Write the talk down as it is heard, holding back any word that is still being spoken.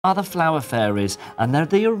Are the flower fairies, and they're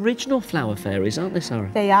the original flower fairies, aren't they, Sarah?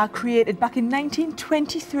 They are created back in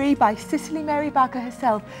 1923 by Cicely Mary Barker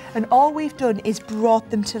herself, and all we've done is brought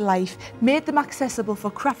them to life, made them accessible for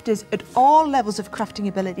crafters at all levels of crafting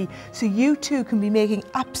ability, so you too can be making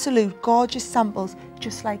absolute gorgeous samples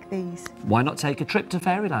just like these. Why not take a trip to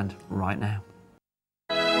Fairyland right now?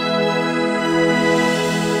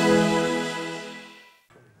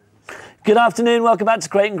 Good afternoon, welcome back to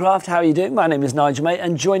Create and Craft. How are you doing? My name is Nigel, mate,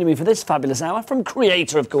 and joining me for this fabulous hour from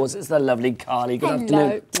Creata, of course, it's the lovely Carly. Good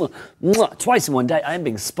afternoon. Mwah, mwah. Twice in one day. I am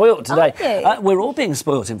being spoilt today. We're all being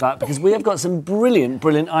spoilt, in fact, because we have got some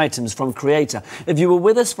brilliant items from Creata. If you were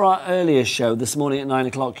with us for our earlier show this morning at 9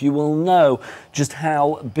 o'clock, you will know just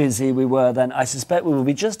how busy we were then. I suspect we will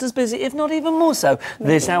be just as busy, if not even more so,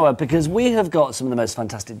 this hour, because we have got some of the most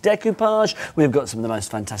fantastic decoupage, we've got some of the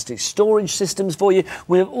most fantastic storage systems for you.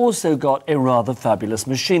 We have also got a rather fabulous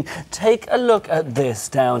machine. Take a look at this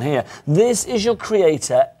down here. This is your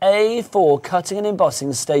Creata A4 cutting and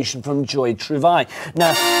embossing station from trouvaille.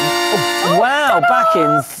 Now, wow, back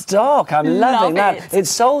in stock. I'm loving that. It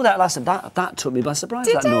sold out last time. That took me by surprise,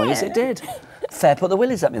 that noise. It did. Fair put the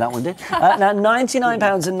willies at me, that one did. Now,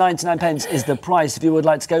 £99.99 is the price if you would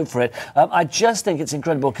like to go for it. I just think it's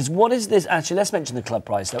incredible, because what is this? Actually, let's mention the club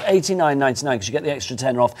price, though. £89.99, because you get the extra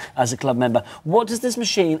tenner off as a club member. What does this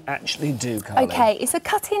machine actually do, Carly? OK, it's a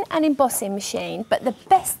cutting and embossing machine, but the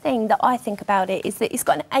best thing that I think about it is that it's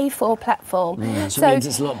got an A4 platform. So it means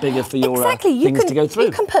it's a lot bigger for your things to go through.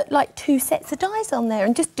 You can put, like, 2 sets of dies on there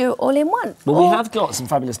and just do it all in one. Well, we have got some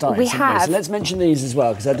fabulous dies, we have. So let's mention these as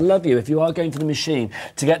well, because I'd love you, if you are going for the machine,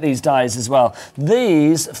 to get these dies as well.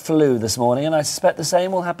 These flew this morning, and I suspect the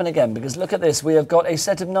same will happen again, because look at this. We have got a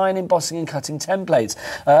set of 9 embossing and cutting templates.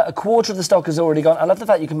 A quarter of the stock has already gone. I love the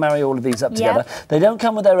fact you can marry all of these up together. They don't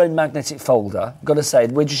come with their own magnetic folder. Got to say,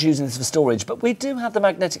 we're just using this for storage, but we do have the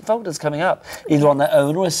magnetic folders coming up, either on their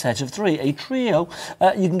own or a set of 3, a trio.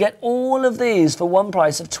 You can get all of these for one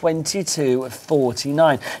price of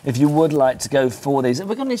 £22.49 if you would like to go for these. Have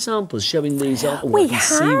we got any samples showing these off? We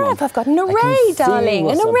have. I've got an array,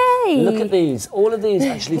 darling, an array. Look at these. All of these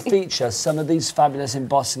actually feature some of these fabulous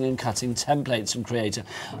embossing and cutting templates from Creata.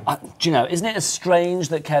 Do you know, isn't it strange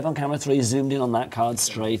that Kev on camera 3 zoomed in on that card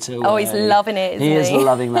straight away? Oh, he's loving it, isn't he? He is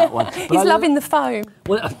loving that one. He's loving the foam.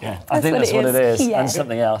 Well, yeah, I think that's what it is, and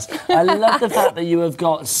something else. I love the fact that you have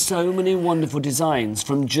got so many wonderful designs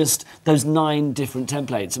from just those 9 different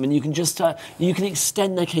templates. I mean, you can just you can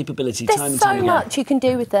extend their capability time and time again. There's so much you can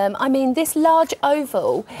do with them. I mean, this large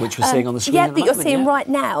oval, which we're seeing on the screen, that you're seeing right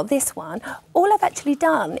now, this one. All I've actually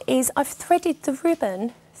done is I've threaded the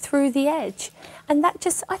ribbon through the edge, and that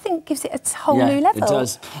just, I think, gives it a whole new level. It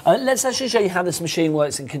does. Let's actually show you how this machine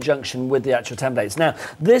works in conjunction with the actual templates. Now,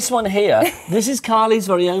 this one here, this is Carly's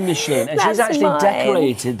very own machine, and she's actually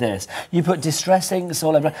decorated this. You put distress inks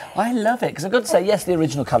all over. I love it, because I've got to say, yes, the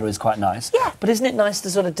original colour is quite nice, but isn't it nice to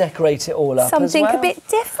sort of decorate it all up as well? Something a bit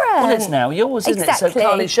different. Well, it's now yours, isn't it? So,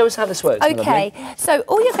 Carly, show us how this works. OK, so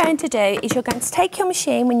all you're going to do is you're going to take your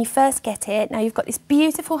machine when you first get it. Now, you've got this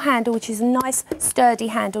beautiful handle, which is a nice, sturdy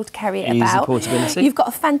handle to carry it about. Portability. You've got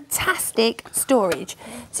a fantastic storage.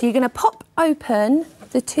 So you're going to pop open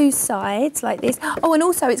the 2 sides like this. Oh, and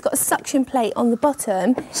also it's got a suction plate on the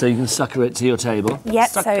bottom. So you can sucker it to your table. Yep,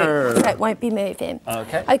 so it won't be moving.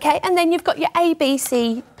 OK. OK, and then you've got your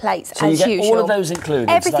ABC plates, so as usual. So you get all of those included.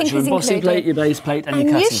 Everything so that's your embossing plate, your base plate, and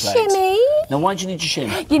your cutting plate. Shimmy. Now, why do you need your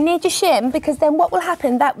shim? You need your shim, because then what will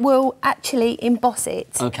happen, that will actually emboss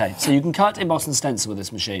it. OK, so you can cut, emboss and stencil with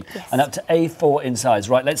this machine, and up to A4 in size.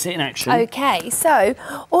 Right, let's see it in action. OK, so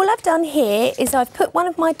all I've done here is I've put one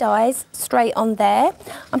of my dies straight on there.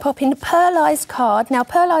 I'm popping a pearlised card. Now,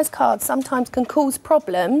 pearlised cards sometimes can cause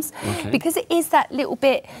problems, because it is that little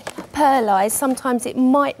bit pearlised. Sometimes it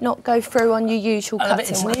might not go through on your usual cutting.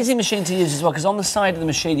 It's an easy machine to use as well, because on the side of the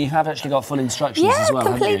machine you have actually got full instructions as well. Yeah,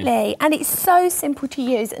 completely. And it's so simple to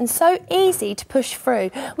use and so easy to push through.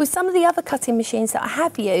 With some of the other cutting machines that I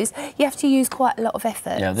have used, you have to use quite a lot of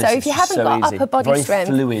effort. Yeah, so if you haven't got upper body strength,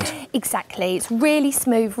 fluid. Exactly, it's really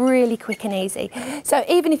smooth, really quick and easy. So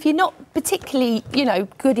even if you're not particularly, you know,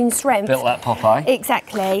 good in strength, built that Popeye.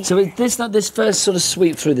 Exactly. So this first sort of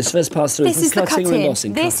sweep through, this first pass through, this is the cutting or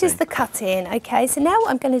embossing? This is the cutting. OK, so now what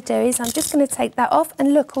I'm going to do is I'm just going to take that off,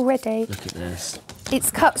 and look already. Look at this. It's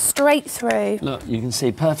cut straight through. Look, you can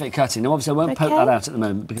see perfect cutting. Now, obviously, I won't poke that out at the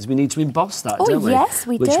moment, because we need to emboss that, don't we? Yes,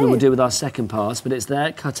 we do. Which we will do with our second pass, but it's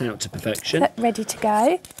there, cut out to perfection. Ready to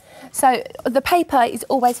go. So the paper is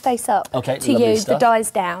always face up to you, stuff. the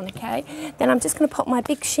die's down, okay? Then I'm just going to pop my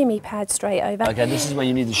big shimmy pad straight over. Okay, this is where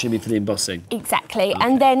you need the shimmy for the embossing. Exactly,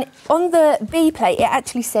 and then on the B plate it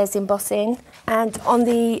actually says embossing, and on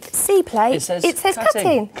the C plate it says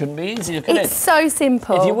cutting. Couldn't be easier, could it? It's so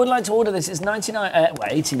simple. If you would like to order this, it's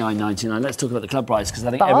 £89.99. Let's talk about the club price because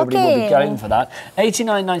I think everybody will be going for that.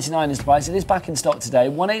 £89.99 is the price. It is back in stock today.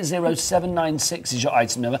 180796 is your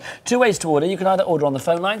item number. 2 ways to order. You can either order on the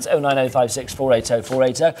phone lines 09056 480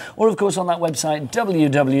 480, or of course on that website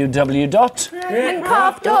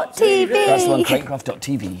www.createcraft.tv. That's the one,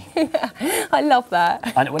 createcraft.tv. I love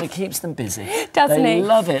that. And when it keeps them busy. Doesn't they it?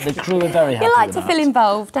 love it. The crew are very happy. You like to feel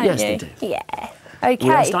involved, don't you? Yes, they do. Yeah. Okay.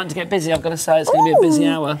 We are starting to get busy, I've got to say. It's going to be a busy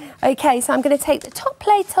hour. Okay, so I'm going to take the top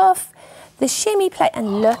plate off, the shimmy plate,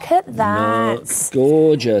 and look at that. Look,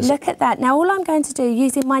 gorgeous. Look at that. Now, all I'm going to do,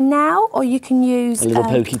 using my nail, or you can use... a little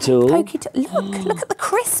pokey tool. Look at the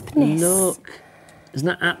crispness. Look. Isn't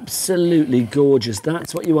that absolutely gorgeous?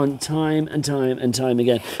 That's what you want time and time and time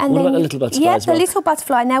again. And what about the little butterfly as well? Yeah, the little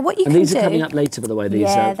butterfly. Now, what you can do... And these are coming up later, by the way, these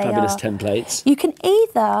fabulous templates. You can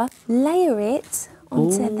either layer it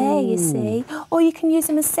onto there, you see, or you can use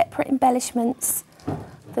them as separate embellishments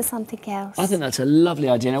for something else. I think that's a lovely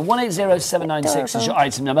idea. Now, 180796 is your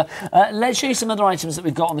item number. Let's show you some other items that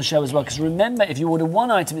we've got on the show as well, because remember, if you order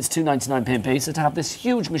one item, it's £2.99p. So to have this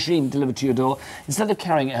huge machine delivered to your door, instead of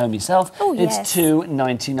carrying it home yourself, it's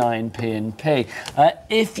 £2.99p.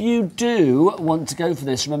 If you do want to go for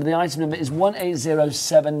this, remember the item number is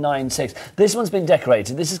 180796. This one's been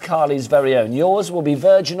decorated. This is Carly's very own. Yours will be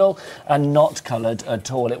virginal and not coloured at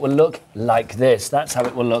all. It will look like this. That's how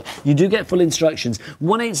it will look. You do get full instructions.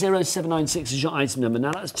 180796 is your item number.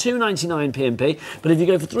 Now that's £2.99p, but if you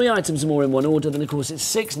go for 3 items or more in one order, then of course it's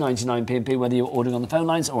 £6.99p, whether you're ordering on the phone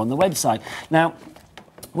lines or on the website. Now,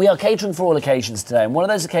 we are catering for all occasions today, and one of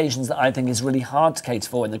those occasions that I think is really hard to cater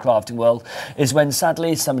for in the crafting world is when,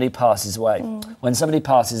 sadly, somebody passes away, when somebody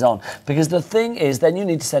passes on. Because the thing is, then you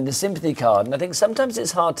need to send a sympathy card, and I think sometimes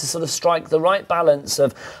it's hard to sort of strike the right balance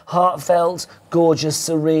of heartfelt, gorgeous,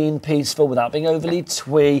 serene, peaceful, without being overly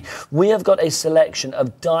twee. We have got a selection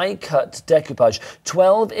of die-cut decoupage,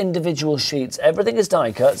 12 individual sheets. Everything is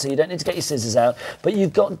die-cut, so you don't need to get your scissors out, but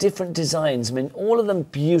you've got different designs. I mean, all of them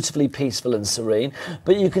beautifully peaceful and serene,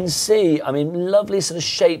 but you can see, I mean, lovely sort of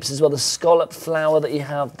shapes as well. The scallop flower that you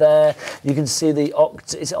have there. You can see the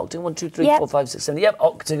is it octagon? 1, 2, 3, 4, 5, 6, 7. Yep,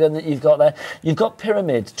 octagon that you've got there. You've got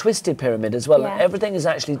pyramid, twisted pyramid as well. Everything is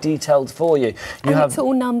actually detailed for you. It's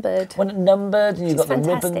all numbered. Numbered, and you've got the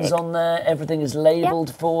ribbons on there. Everything is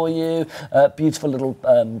labelled for you. Beautiful little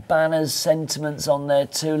banners, sentiments on there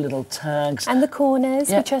too, little tags. And the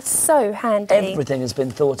corners, which are so handy. Everything has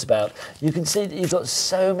been thought about. You can see that you've got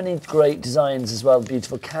so many great designs as well.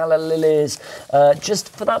 Beautiful calla lilies, just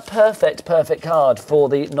for that perfect card for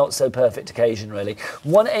the not so perfect occasion, really.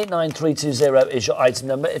 189320 is your item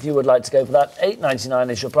number if you would like to go for that. £8.99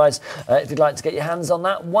 is your price. If you'd like to get your hands on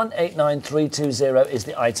that, 189320 is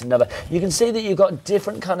the item number. You can see that you've got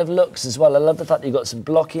different kind of looks as well. I love the fact that you've got some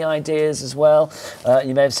blocky ideas as well.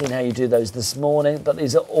 You may have seen how you do those this morning, but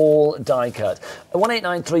these are all die cut.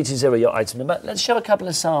 189320 your item number. Let's show a couple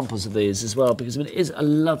of samples of these as well, because it is a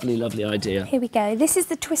lovely, lovely idea. Here we go. This is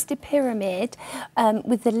the twisted pyramid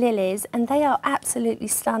with the lilies, and they are absolutely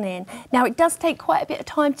stunning. Now, it does take quite a bit of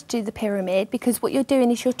time to do the pyramid, because what you're doing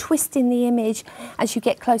is you're twisting the image as you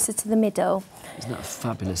get closer to the middle. Isn't that a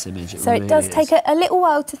fabulous image? So it does take a little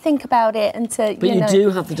while to think about it and to, But you do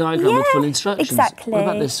have the diagram with full instructions. Exactly. What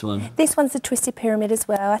about this one? This one's the twisted pyramid as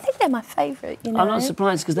well. I think they're my favourite, you know. I'm not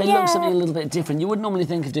surprised, because they look something a little bit different. You wouldn't normally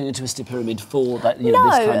think of doing a twisted pyramid for that, this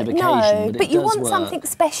kind of occasion, but you want something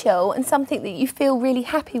special and something that you feel really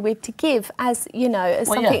happy with to give as, you know, as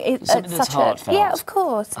something that's heartfelt. Yeah, of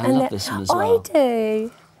course. I love this one as well. I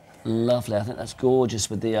do. Lovely. I think that's gorgeous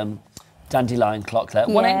with the dandelion clock there.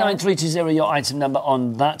 189320 your item number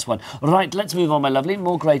on that one. Right, let's move on, my lovely.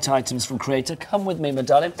 More great items from Creata. Come with me, my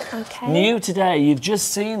darling. Okay. New today. You've just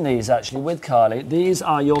seen these actually with Carly. These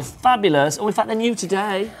are your fabulous. Oh, in fact, they're new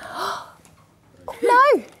today.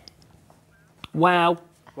 No. Wow.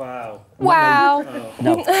 Wow. Wow.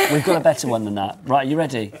 No, we've got a better one than that. Right, are you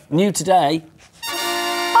ready? New today.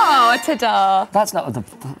 Oh, ta-da. That's not a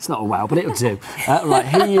wow, but it'll do. Right,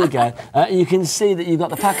 here you go. You can see that you've got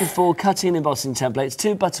the pack of 4 cutting and embossing templates,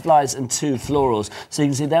 2 butterflies and 2 florals. So you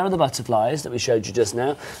can see there are the butterflies that we showed you just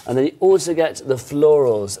now, and then you also get the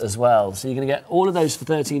florals as well. So you're going to get all of those for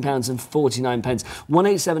 £13.49.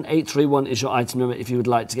 187831 is your item number if you would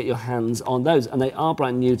like to get your hands on those, and they are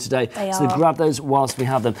brand new today. So grab those whilst we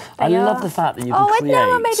have them. I love the fact that you can create... Oh, I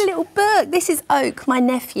know, I made a little book. This is Oak, my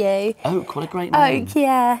nephew. Oak, what a great name. Oak,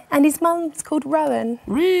 yeah. and his mum's called Rowan.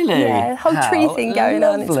 Really? Yeah, whole tree thing going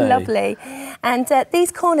on. It's lovely. And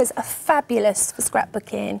these corners are fabulous for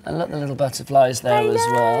scrapbooking. And look, the little butterflies there as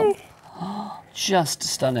well. Just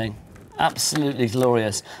stunning. Absolutely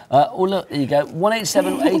glorious. Oh, look, there you go.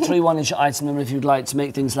 187831 is your item number if you'd like to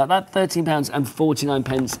make things like that.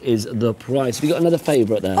 £13.49 is the price. Have you got another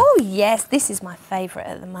favourite there? Oh, yes. This is my favourite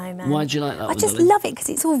at the moment. Why do you like that one, I just love it because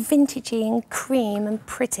it's all vintagey and cream and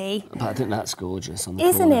pretty. But I think that's gorgeous on the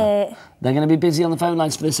Isn't corner. it? They're going to be busy on the phone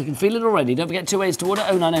lines for this. I can feel it already. Don't forget 2 ways to order,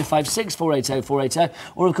 09056 480 480,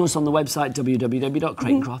 or of course on the website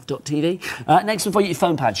www.createandcraft.tv. Next one for you, your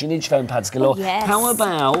phone pads. You need your phone pads galore. Oh, yes. How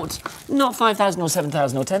about not 5,000 or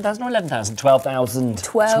 7,000 or 10,000 or 11,000, 12,000.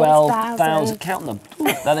 12,000. Count them. Ooh,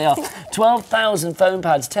 there they are. 12,000 phone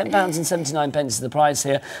pads, £10.79 is the price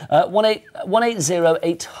here.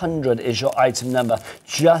 180800 is your item number.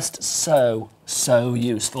 Just so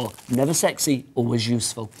useful. Never sexy, always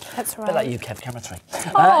useful. That's right. A bit like you, Kev, camera 3.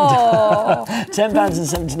 Oh.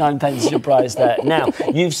 £10.79 is your price there. Now,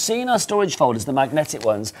 you've seen our storage folders, the magnetic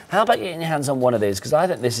ones. How about getting your hands on one of these? Because I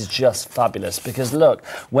think this is just fabulous. Because look,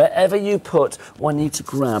 wherever you put, I need to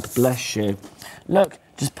grab, bless you. Look,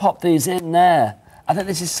 just pop these in there. I think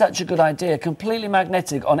this is such a good idea, completely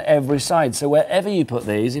magnetic on every side. So wherever you put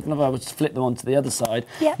these, even if I was to flip them onto the other side,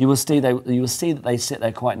 you will see that they sit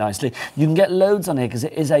there quite nicely. You can get loads on here because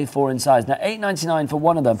it is A4 in size. Now, £8.99 for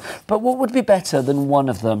one of them. But what would be better than one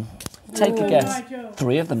of them? Take a guess. Nigel.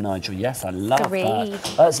 3 of them, Nigel. Yes, I love 3.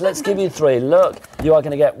 that. So let's give you 3. Look, you are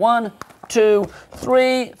going to get 1, 2,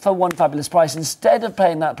 3 for one fabulous price. Instead of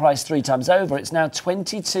paying that price 3 times over, it's now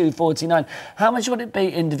 £22.49. How much would it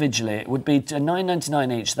be individually? It would be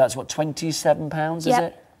 £9.99 each. So that's what, £27, is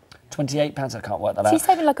it? £28, I can't work that out. So you're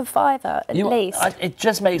saving like a £5 at least. It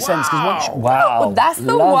just makes sense because once wow, that's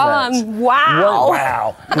the love one. it. Wow.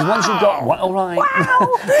 Wow. Because once you've got all right.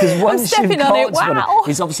 Wow. Because once stepping you've on it, got wow.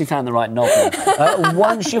 he's obviously found the right novel.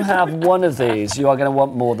 Once you have one of these, you are going to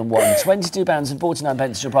want more than one. £22.49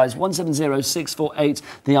 is your price. 170648,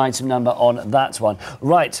 the item number on that one.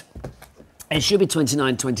 Right. It should be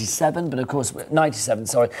 £29.27, but of course, £97,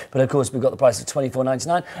 sorry, but of course we've got the price of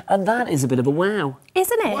 £24.99, and that is a bit of a wow.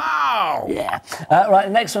 Isn't it? Wow! Yeah. Right,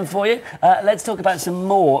 the next one for you. Let's talk about some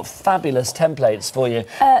more fabulous templates for you.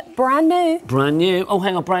 Brand new. Brand new. Oh,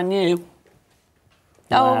 hang on, brand new.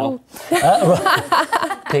 Oh.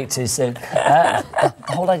 Wow. Peak too soon. The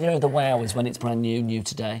whole idea of the wow is when it's brand new, new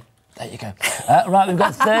today. There you go. Right, we've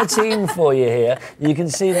got 13 for you here. You can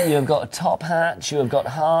see that you've got a top hat, you have got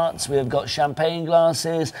hearts, we have got champagne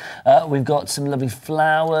glasses, we've got some lovely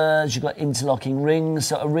flowers, you've got interlocking rings,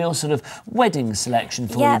 so a real sort of wedding selection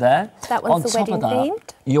for you there. That one's the wedding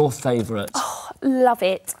themed. Your favourite. Oh, love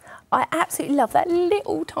it. I absolutely love that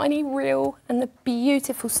little tiny reel and the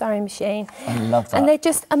beautiful sewing machine. I love that. And they're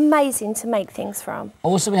just amazing to make things from.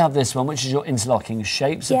 Also, we have this one, which is your interlocking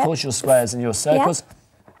shapes, of course, your squares and your circles. Yep.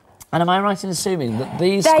 And am I right in assuming that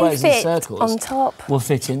these squares and circles on top will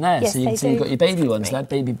fit in there? Yes, so you can see you've got your baby ones there,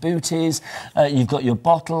 baby booties, you've got your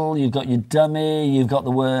bottle, you've got your dummy, you've got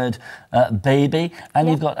the word baby, and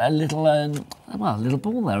you've got a little well, a little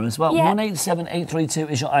ball there as well. 187832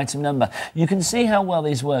 is your item number. You can see how well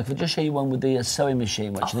these work. I'll just show you one with the sewing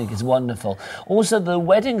machine, which I think is wonderful. Also, the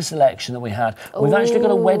wedding selection that we had. We've actually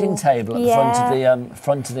got a wedding table at the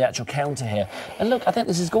front of the actual counter here. And look, I think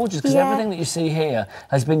this is gorgeous because everything that you see here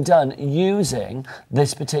has been done using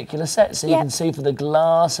this particular set. So you can see for the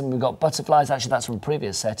glass, and we've got butterflies. Actually, that's from a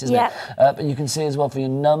previous set, isn't it? But you can see as well for your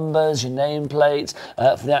numbers, your nameplates,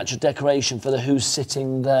 for the actual decoration, for the who's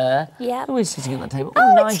sitting there. Who is sitting at that table?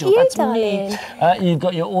 Oh, Nigel, you, that's darling. me. You've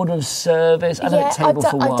got your order of service and a table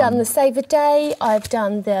for one. I've done the save a day, I've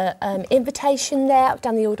done the invitation there, I've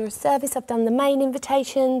done the order of service, I've done the main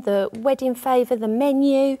invitation, the wedding favour, the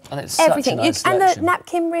menu, everything. Such a nice and the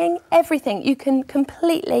napkin ring, everything. You can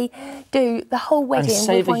completely do the whole wedding and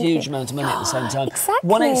save with a huge amount of money at the same time. Exactly.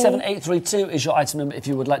 187832 is your item number if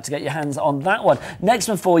you would like to get your hands on that one. Next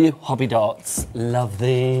one for you, hobby dots. Love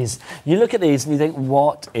these. You look at these and you think,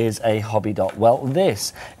 what is a hobby dot? Well,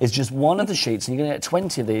 this is just one of the sheets, and you're going to get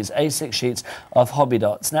 20 of these A6 sheets of hobby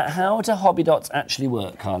dots. Now, how do hobby dots actually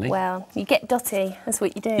work, Carly? Well, you get dotty. That's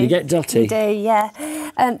what you do. You get dotty? You do, yeah.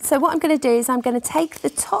 So what I'm going to do is I'm going to take the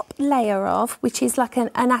top layer off, which is like an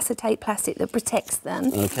acetate plastic that protects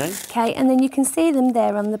them. Okay. Okay, and then you can see them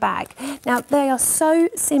there on the back. Now, they are so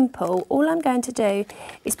simple. All I'm going to do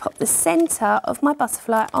is pop the centre of my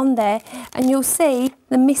butterfly on there, and you'll see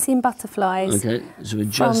the missing butterflies. Okay, so we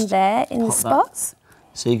just from there in the spots.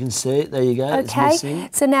 So you can see it, there you go, it's okay, missing.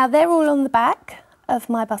 So now they're all on the back of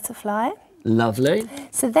my butterfly. Lovely.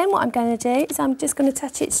 So then what I'm going to do is I'm just going to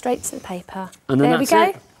touch it straight to the paper. And then there we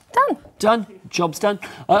go. Done. Done. Job's done.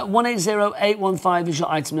 180815 is your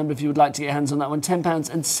item number if you would like to get your hands on that one.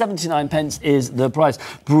 £10.79 is the price.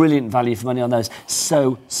 Brilliant value for money on those.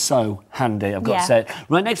 So handy, I've got to say.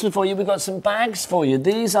 Right, next one for you, we've got some bags for you.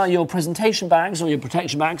 These are your presentation bags or your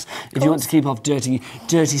protection bags if you want to keep off dirty,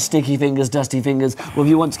 sticky fingers, dusty fingers, or if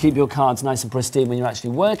you want to keep your cards nice and pristine when you're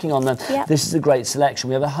actually working on them. This is a great selection.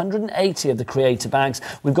 We have 180 of the Creata bags.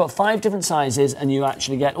 We've got 5 different sizes and you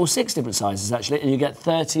actually get, or 6 different sizes actually, and you get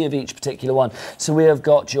 30 of each particular one. So we have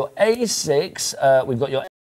got your A6, we've got your